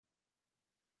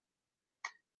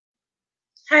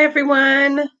Hi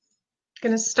everyone.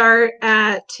 Going to start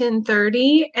at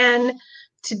 10:30 and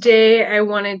today I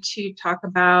wanted to talk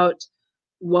about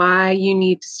why you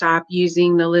need to stop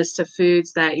using the list of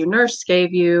foods that your nurse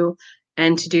gave you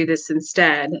and to do this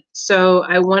instead. So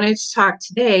I wanted to talk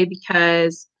today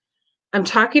because I'm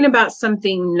talking about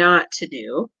something not to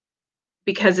do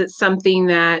because it's something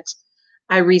that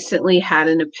I recently had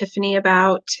an epiphany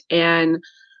about and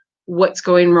what's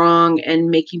going wrong and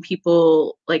making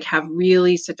people like have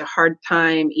really such a hard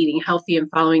time eating healthy and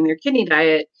following their kidney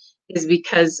diet is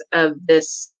because of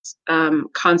this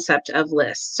concept of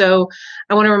lists. So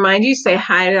I want to remind you, say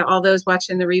hi to all those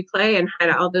watching the replay and hi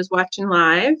to all those watching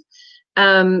live.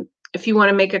 If you want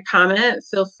to make a comment,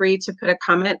 feel free to put a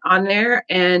comment on there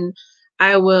and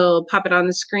I will pop it on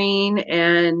the screen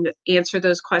and answer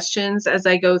those questions as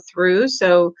I go through.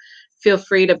 So feel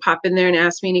free to pop in there and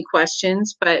ask me any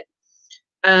questions. But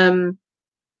um,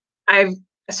 I've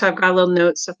I've got a little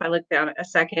note, so if I look down a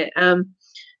second,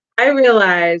 I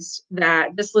realized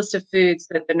that this list of foods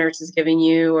that the nurse is giving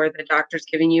you or the doctor's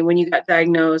giving you when you got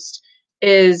diagnosed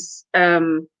is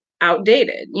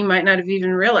outdated. You might not have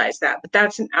even realized that, but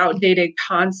that's an outdated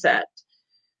concept.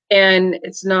 And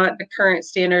it's not the current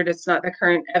standard, it's not the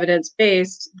current evidence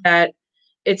based, that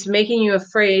it's making you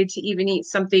afraid to even eat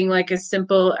something like as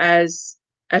simple as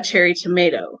a cherry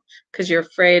tomato because you're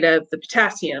afraid of the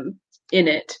potassium in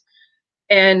it.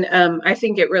 And I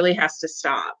think it really has to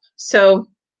stop. So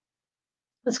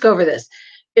let's go over this.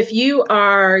 If you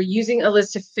are using a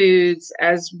list of foods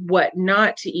as what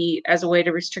not to eat as a way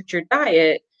to restrict your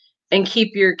diet and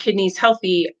keep your kidneys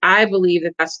healthy, I believe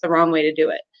that that's the wrong way to do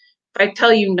it. If I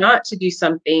tell you not to do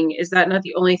something, is that not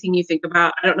the only thing you think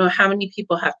about? I don't know how many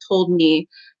people have told me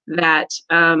that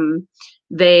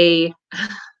they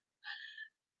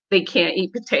they can't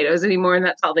eat potatoes anymore and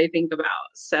that's all they think about.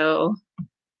 So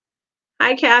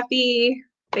hi Kathy,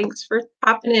 thanks for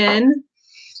popping in.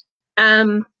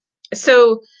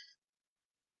 So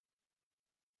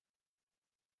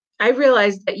I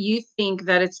realized that you think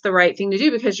that it's the right thing to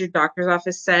do because your doctor's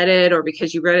office said it or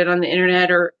because you read it on the internet,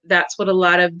 or that's what a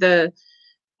lot of the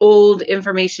old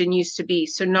information used to be.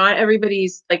 So not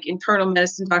everybody's like internal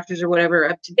medicine doctors or whatever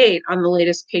up to date on the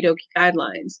latest KDOQI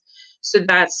guidelines. So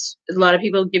that's a lot of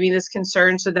people give me this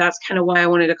concern. So that's kind of why I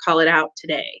wanted to call it out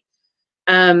today.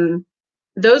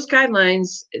 Those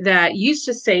guidelines that used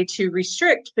to say to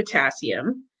restrict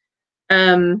potassium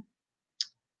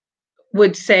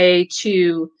would say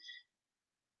to,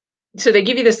 so they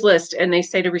give you this list and they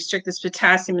say to restrict this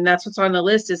potassium, and that's what's on the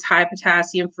list is high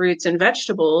potassium fruits and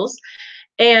vegetables.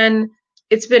 And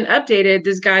it's been updated,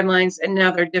 these guidelines, and now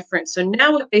they're different. So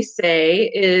now what they say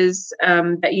is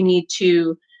that you need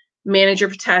to manage your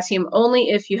potassium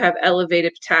only if you have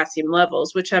elevated potassium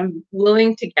levels, which I'm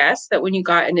willing to guess that when you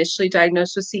got initially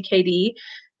diagnosed with CKD,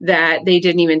 that they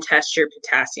didn't even test your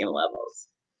potassium levels.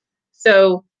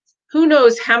 So who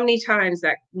knows how many times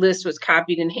that list was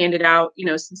copied and handed out,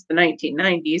 since the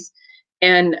 1990s.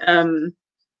 And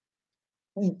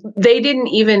they didn't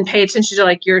even pay attention to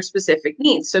like your specific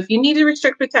needs. So if you need to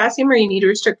restrict potassium or you need to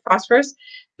restrict phosphorus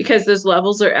because those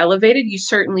levels are elevated, you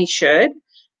certainly should.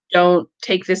 Don't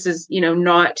take this as,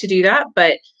 not to do that.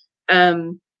 But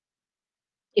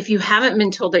if you haven't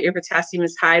been told that your potassium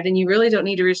is high, then you really don't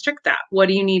need to restrict that. What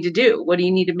do you need to do? What do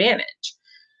you need to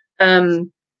manage?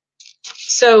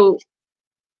 So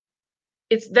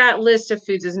it's that list of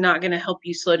foods is not going to help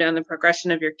you slow down the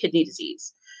progression of your kidney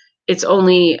disease. It's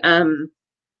only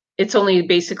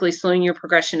basically slowing your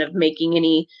progression of making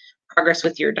any progress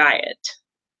with your diet.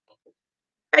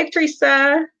 Hi,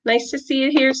 Teresa. Nice to see you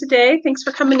here today. Thanks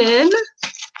for coming in.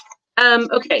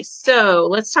 Okay, so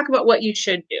let's talk about what you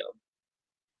should do.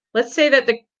 Let's say that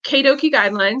the KDOQI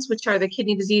guidelines, which are the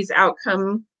Kidney Disease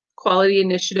Outcome Quality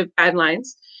Initiative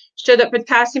guidelines, show that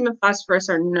potassium and phosphorus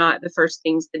are not the first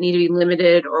things that need to be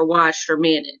limited or watched or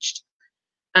managed.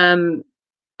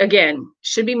 Again,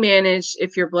 should be managed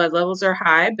if your blood levels are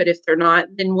high, but if they're not,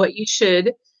 then what you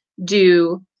should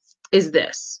do is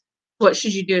this. What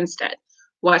should you do instead?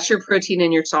 Watch your protein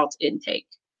and your salt intake.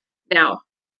 Now,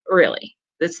 really,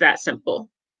 it's that simple.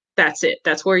 That's it.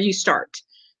 That's where you start.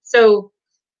 So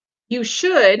you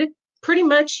should pretty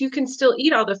much, you can still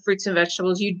eat all the fruits and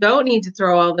vegetables. You don't need to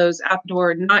throw all those out the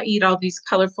door, not eat all these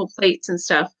colorful plates and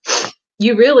stuff.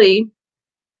 You really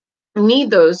need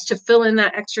those to fill in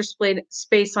that extra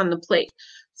space on the plate.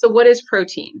 So what is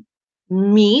protein?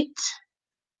 Meat,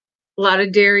 a lot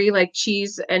of dairy like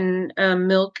cheese and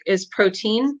milk is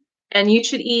protein. And you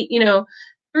should eat,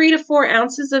 3 to 4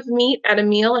 ounces of meat at a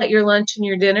meal at your lunch and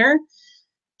your dinner.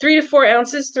 3 to 4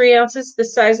 ounces, 3 ounces, the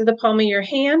size of the palm of your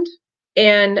hand.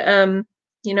 And,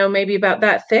 maybe about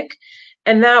that thick.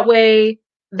 And that way,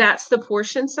 that's the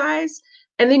portion size.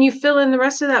 And then you fill in the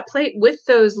rest of that plate with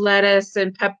those lettuce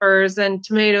and peppers and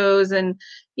tomatoes. And,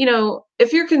 you know,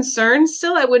 if you're concerned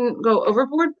still, I wouldn't go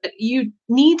overboard, but you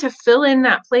need to fill in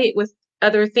that plate with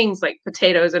other things like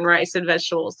potatoes and rice and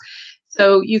vegetables.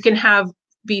 So you can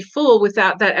be full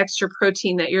without that extra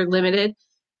protein that you're limited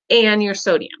and your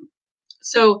sodium.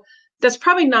 So that's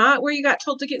probably not where you got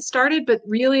told to get started, but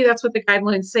really that's what the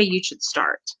guidelines say you should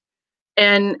start.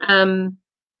 And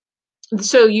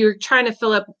so you're trying to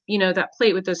fill up, you know, that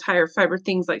plate with those higher fiber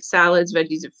things like salads,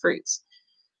 veggies, and fruits.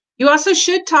 You also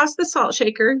should toss the salt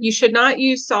shaker. You should not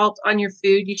use salt on your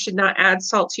food. You should not add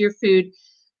salt to your food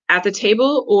at the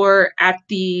table or at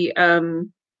the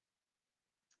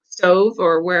stove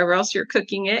or wherever else you're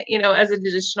cooking it, you know, as an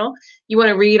additional. You want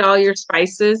to read all your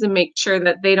spices and make sure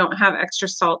that they don't have extra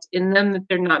salt in them, that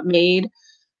they're not made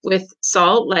with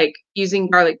salt, like using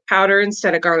garlic powder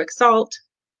instead of garlic salt,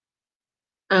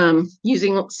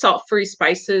 using salt-free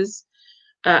spices.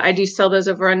 I do sell those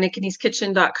over on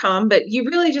nickineeskitchen.com, but you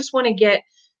really just want to get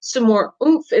some more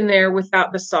oomph in there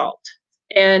without the salt,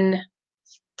 and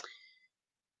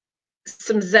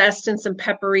some zest and some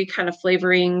peppery kind of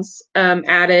flavorings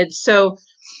added. So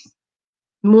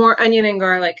more onion and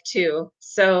garlic too.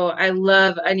 So I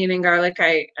love onion and garlic.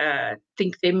 I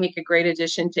think they make a great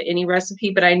addition to any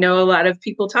recipe, but I know a lot of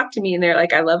people talk to me and they're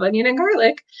like, I love onion and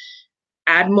garlic.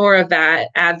 Add more of that,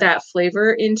 add that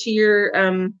flavor into your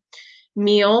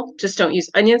meal. Just don't use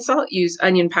onion salt, use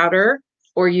onion powder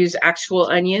or use actual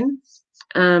onion.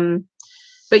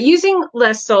 But using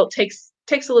less salt takes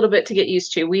a little bit to get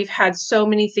used to. We've had so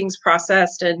many things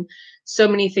processed and so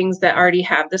many things that already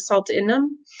have the salt in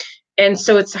them. And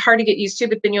so it's hard to get used to,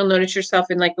 but then you'll notice yourself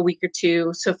in like a week or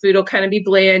two. So food will kind of be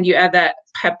bland. You add that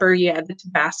pepper, you add the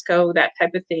Tabasco, that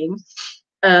type of thing.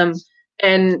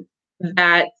 And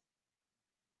that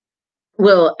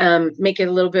will make it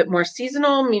a little bit more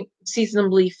seasonably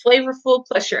flavorful.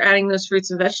 Plus you're adding those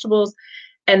fruits and vegetables.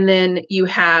 And then you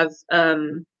have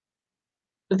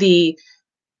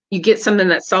you get something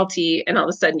that's salty and all of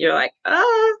a sudden you're like,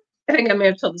 I think I may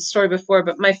have told the story before,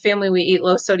 but my family, we eat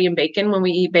low sodium bacon when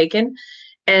we eat bacon.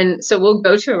 And so we'll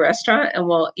go to a restaurant and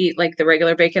we'll eat like the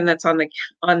regular bacon that's on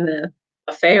the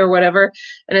buffet or whatever.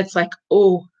 And it's like,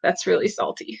 oh, that's really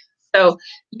salty. So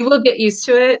you will get used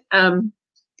to it.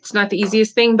 It's not the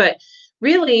easiest thing, but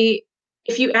really,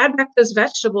 if you add back those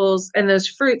vegetables and those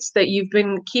fruits that you've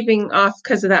been keeping off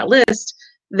because of that list,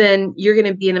 then you're going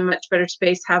to be in a much better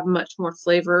space, have much more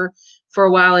flavor for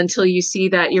a while until you see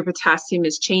that your potassium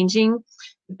is changing.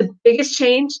 The biggest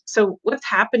change, so what's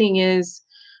happening is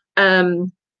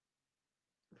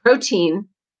protein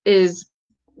is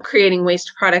creating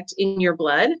waste product in your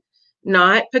blood,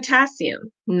 not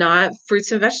potassium, not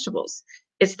fruits and vegetables.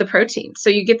 It's the protein. So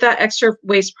you get that extra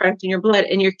waste product in your blood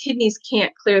and your kidneys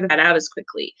can't clear that out as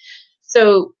quickly.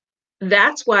 So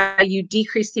that's why you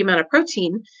decrease the amount of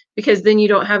protein, because then you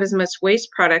don't have as much waste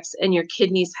products and your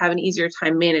kidneys have an easier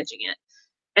time managing it.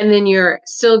 And then you're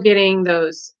still getting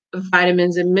those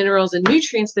vitamins and minerals and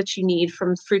nutrients that you need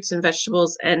from fruits and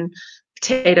vegetables and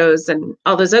potatoes and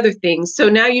all those other things. So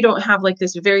now you don't have like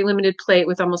this very limited plate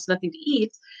with almost nothing to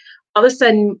eat. All of a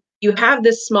sudden you have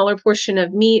this smaller portion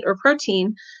of meat or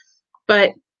protein,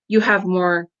 but you have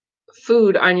more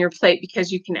food on your plate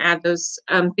because you can add those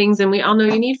things. And we all know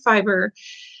you need fiber.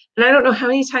 And I don't know how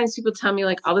many times people tell me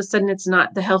like all of a sudden it's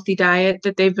not the healthy diet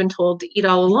that they've been told to eat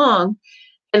all along.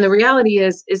 And the reality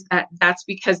is that that's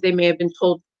because they may have been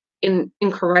told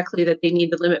incorrectly that they need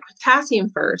to limit potassium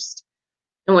first.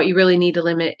 And what you really need to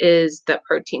limit is that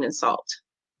protein and salt.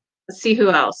 Let's see who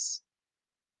else.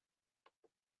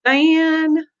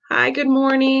 Diane, hi, good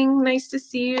morning. Nice to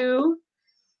see you.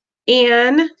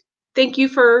 Anne, thank you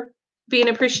for being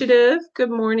appreciative.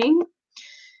 Good morning.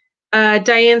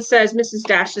 Diane says Mrs.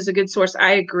 Dash is a good source.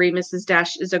 I agree. Mrs.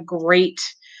 Dash is a great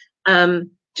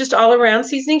just all around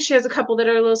seasoning. She has a couple that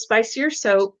are a little spicier,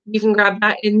 so you can grab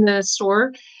that in the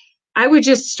store. I would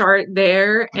just start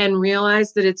there and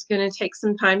realize that it's going to take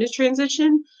some time to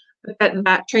transition, but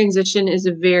that transition is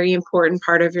a very important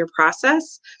part of your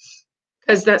process,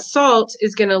 because that salt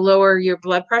is going to lower your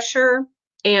blood pressure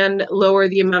and lower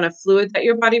the amount of fluid that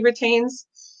your body retains,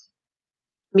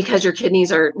 because your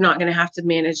kidneys are not going to have to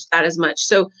manage that as much.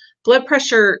 So blood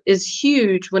pressure is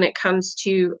huge when it comes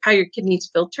to how your kidneys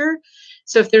filter.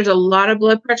 So if there's a lot of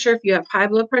blood pressure, if you have high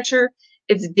blood pressure,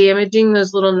 it's damaging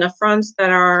those little nephrons that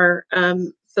are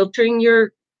filtering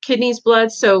your kidneys'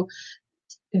 blood. So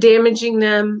damaging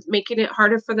them, making it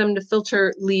harder for them to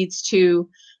filter, leads to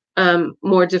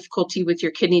more difficulty with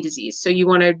your kidney disease. So you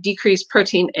want to decrease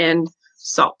protein and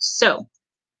salt. So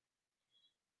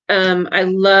I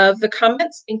love the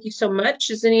comments. Thank you so much.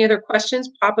 Is any other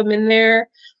questions? Pop them in there.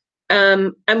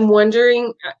 I'm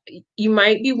wondering, you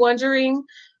might be wondering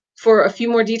for a few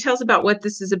more details about what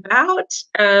this is about.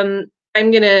 I'm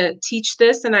going to teach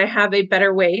this, and I have a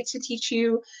better way to teach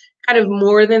you kind of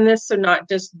more than this. So not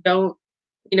just don't,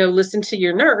 listen to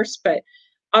your nurse, but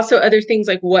also other things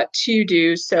like what to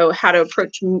do. So how to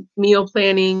approach meal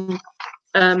planning,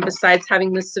 besides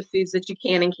having lists of foods that you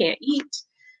can and can't eat.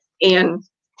 And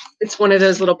it's one of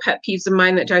those little pet peeves of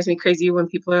mine that drives me crazy when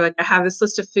people are like, I have this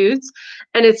list of foods.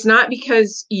 And it's not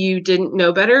because you didn't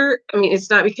know better. I mean, it's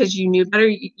not because you knew better.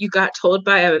 You got told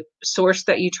by a source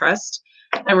that you trust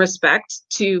and respect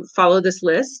to follow this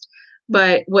list.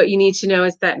 But what you need to know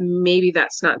is that maybe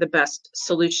that's not the best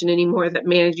solution anymore, that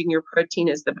managing your protein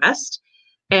is the best.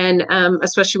 And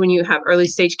especially when you have early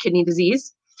stage kidney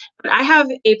disease. But I have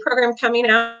a program coming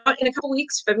out in a couple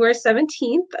weeks, February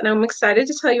 17th, and I'm excited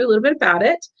to tell you a little bit about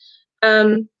it.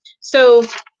 So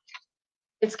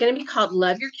it's going to be called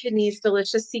Love Your Kidneys,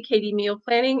 Delicious CKD Meal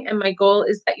Planning. And my goal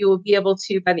is that you will be able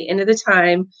to, by the end of the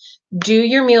time, do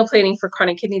your meal planning for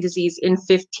chronic kidney disease in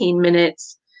 15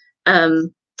 minutes a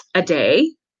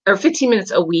day, or 15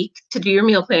 minutes a week to do your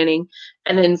meal planning.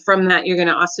 And then from that, you're going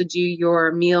to also do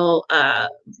your meal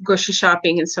grocery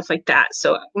shopping and stuff like that.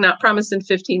 So I'm not promising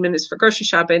 15 minutes for grocery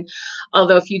shopping,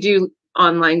 although if you do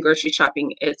online grocery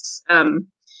shopping, it's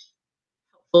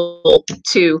helpful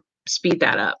to speed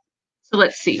that up. So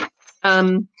let's see.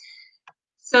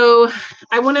 So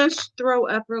I want to throw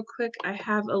up real quick. I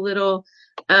have a little,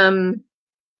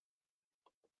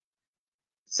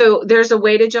 so there's a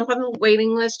way to jump on the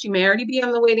waiting list. You may already be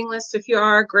on the waiting list. If you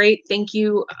are, great. Thank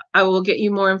you. I will get you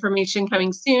more information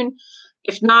coming soon.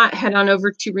 If not, head on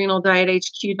over to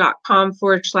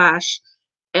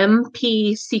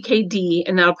renaldiethq.com/MPCKD,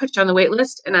 and that'll put you on the wait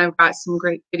list. And I've got some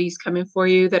great goodies coming for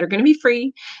you that are going to be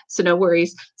free, so no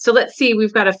worries. So let's see.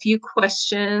 We've got a few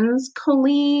questions.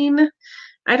 Colleen,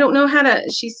 I don't know how to,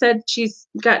 she said she's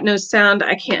got no sound.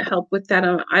 I can't help with that.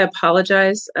 I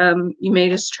apologize. You may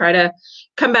just try to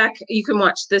come back. You can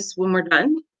watch this when we're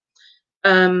done.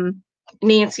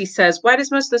 Nancy says, why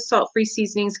does most of the salt-free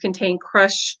seasonings contain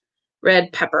crushed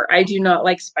red pepper? I do not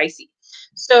like spicy.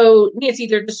 So Nancy,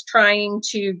 they're just trying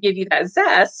to give you that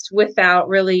zest without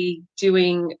really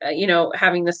doing,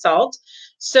 having the salt.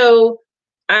 So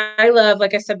I love,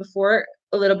 like I said before,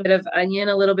 a little bit of onion,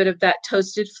 a little bit of that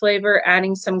toasted flavor,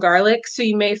 adding some garlic. So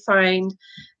you may find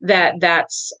that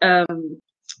that's,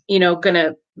 going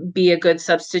to be a good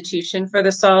substitution for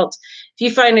the salt. If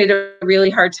you find it a really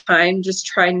hard time, just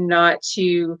try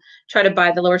to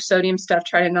buy the lower sodium stuff,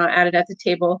 try to not add it at the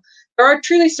table. There are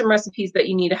truly some recipes that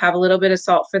you need to have a little bit of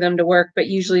salt for them to work, but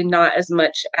usually not as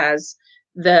much as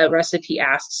the recipe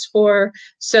asks for.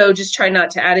 So just try not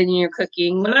to add it in your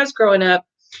cooking. When I was growing up,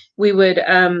 we would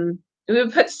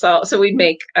put salt. So we'd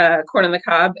make corn on the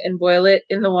cob and boil it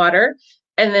in the water.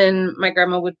 And then my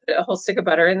grandma would put a whole stick of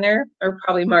butter in there, or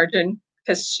probably margarine,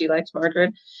 because she liked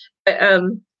margarine. But,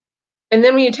 and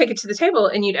then when you take it to the table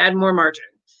and you'd add more margarine.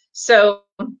 So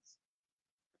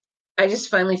I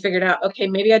just finally figured out, okay,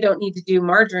 maybe I don't need to do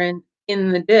margarine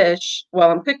in the dish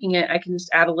while I'm cooking it. I can just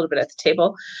add a little bit at the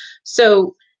table.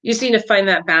 So you just need to find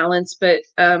that balance, but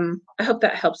I hope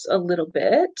that helps a little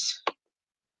bit.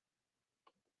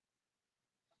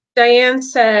 Diane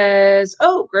says,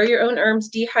 oh, grow your own herbs,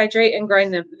 dehydrate and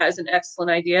grind them. That is an excellent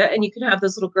idea. And you can have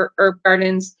those little herb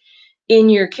gardens in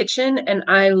your kitchen. And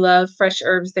I love fresh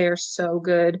herbs. They are so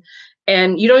good.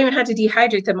 And you don't even have to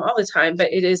dehydrate them all the time,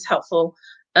 but it is helpful.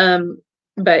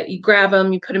 But you grab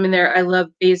them, you put them in there. I love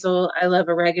basil. I love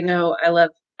oregano. I love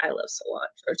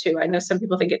cilantro too. I know some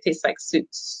people think it tastes like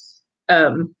soups.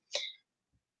 But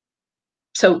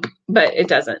it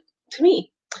doesn't to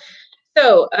me.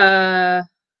 So,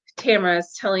 Tamara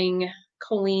is telling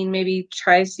Colleen, maybe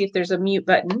try to see if there's a mute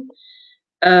button.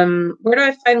 Where do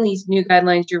I find these new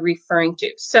guidelines you're referring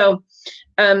to? So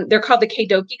they're called the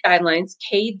KDOQI guidelines,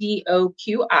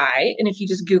 KDOQI. And if you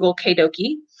just Google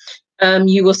KDOQI,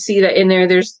 you will see that in there,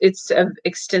 it's an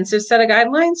extensive set of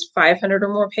guidelines, 500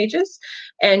 or more pages.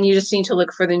 And you just need to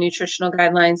look for the nutritional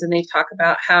guidelines, and they talk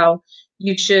about how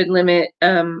you should limit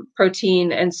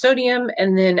protein and sodium.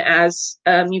 And then as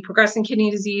you progress in kidney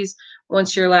disease,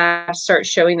 once your labs start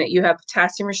showing that you have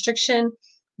potassium restriction,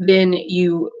 then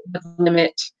you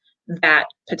limit that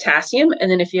potassium.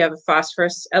 And then if you have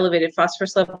elevated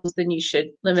phosphorus levels, then you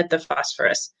should limit the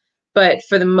phosphorus. But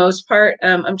for the most part,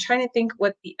 I'm trying to think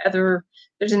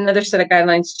there's another set of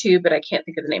guidelines too, but I can't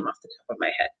think of the name off the top of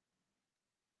my head.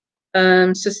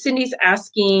 So Cindy's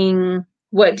asking,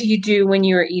 what do you do when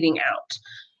you're eating out?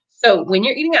 So when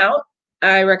you're eating out,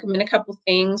 I recommend a couple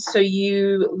things. So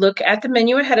you look at the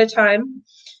menu ahead of time.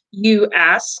 You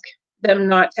ask them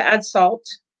not to add salt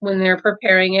when they're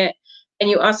preparing it. And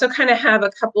you also kind of have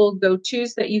a couple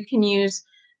go-tos that you can use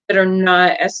that are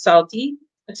not as salty.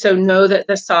 So know that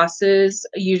the sauces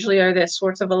usually are the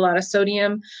source of a lot of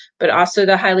sodium, but also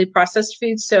the highly processed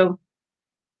foods. So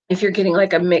if you're getting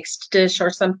like a mixed dish or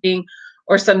something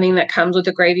that comes with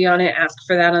a gravy on it, ask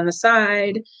for that on the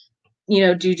side.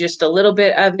 Do just a little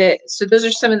bit of it. So those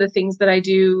are some of the things that I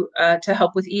do to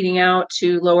help with eating out,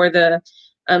 to lower the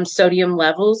sodium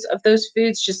levels of those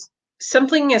foods. Just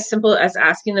something as simple as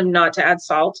asking them not to add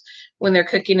salt when they're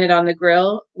cooking it on the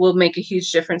grill will make a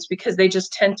huge difference, because they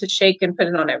just tend to shake and put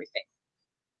it on everything.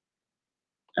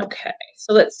 Okay,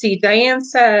 so let's see. Diane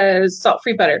says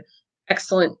salt-free butter.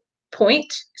 Excellent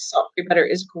point. Salt-free butter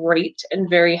is great and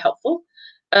very helpful.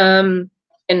 And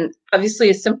obviously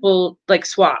a simple like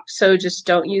swap. So just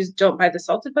don't buy the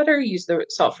salted butter, use the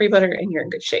salt-free butter, and you're in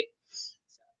good shape.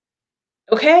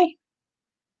 Okay.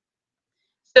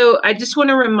 So I just want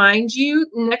to remind you,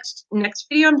 next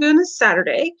video I'm doing this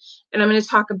Saturday, and I'm going to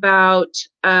talk about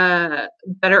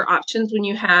better options when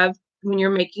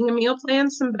you're making a meal plan,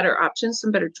 some better options,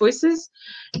 some better choices,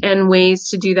 and ways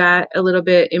to do that a little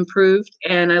bit improved.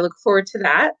 And I look forward to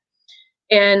that.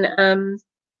 And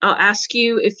I'll ask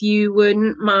you if you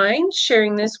wouldn't mind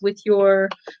sharing this with your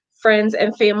friends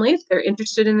and family if they're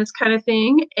interested in this kind of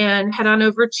thing, and head on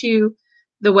over to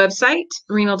the website,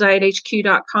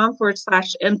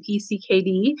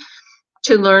 renaldiethq.com/MPCKD,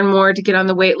 to learn more, to get on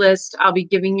the wait list. I'll be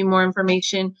giving you more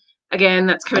information. Again,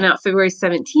 that's coming out February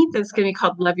 17th. It's going to be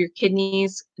called Love Your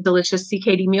Kidneys, Delicious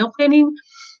CKD Meal Planning.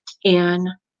 And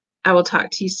I will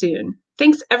talk to you soon.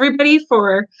 Thanks, everybody,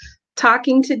 for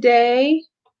talking today.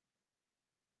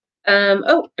 I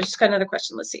just got another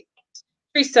question. Let's see.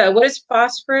 Teresa, what is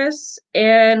phosphorus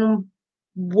and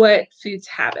what foods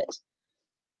have it?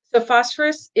 So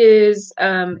phosphorus is,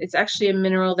 it's actually a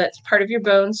mineral that's part of your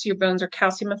bones. So your bones are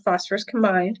calcium and phosphorus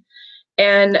combined.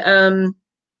 And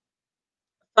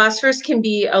phosphorus can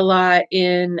be a lot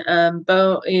in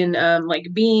like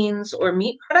beans or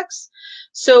meat products.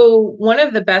 So one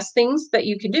of the best things that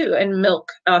you can do, and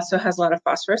milk also has a lot of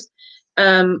phosphorus.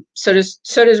 So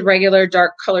does regular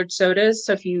dark colored sodas.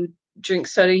 So if you drink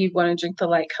soda, you want to drink the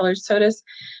light colored sodas.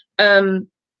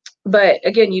 But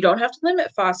again, you don't have to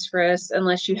limit phosphorus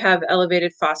unless you have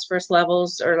elevated phosphorus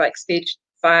levels or like stage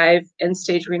 5 end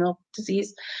stage renal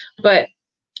disease. But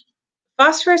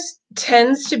phosphorus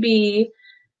tends to be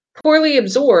poorly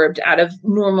absorbed out of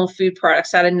normal food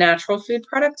products, out of natural food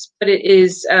products, but it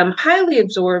is highly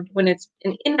absorbed when it's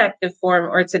an inactive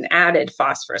form, or it's an added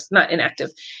phosphorus, not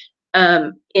inactive.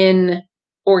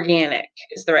 Inorganic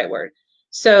is the right word.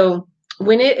 So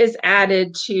when it is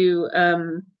added to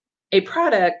a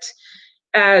product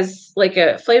as like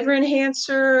a flavor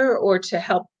enhancer or to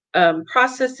help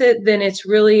process it, then it's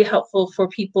really helpful for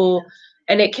people.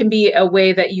 And it can be a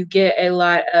way that you get a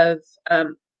lot of,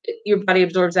 your body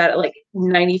absorbs that at like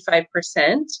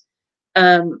 95%.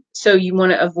 So you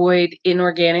want to avoid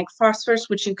inorganic phosphorus,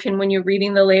 which you can, when you're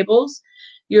reading the labels,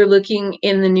 you're looking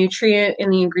in the nutrient, in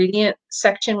the ingredient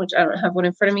section, which I don't have one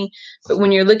in front of me, but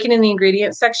when you're looking in the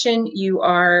ingredient section, you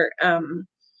are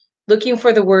looking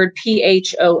for the word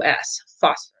PHOS,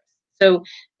 phosphorus. So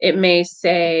it may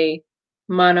say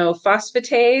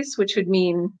monophosphatase, which would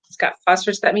mean it's got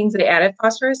phosphorus. That means they added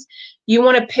phosphorus. You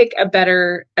want to pick a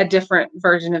different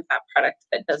version of that product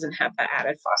that doesn't have that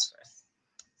added phosphorus.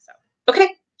 So,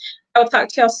 okay. I'll talk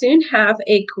to y'all soon. Have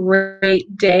a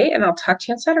great day, and I'll talk to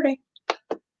you on Saturday.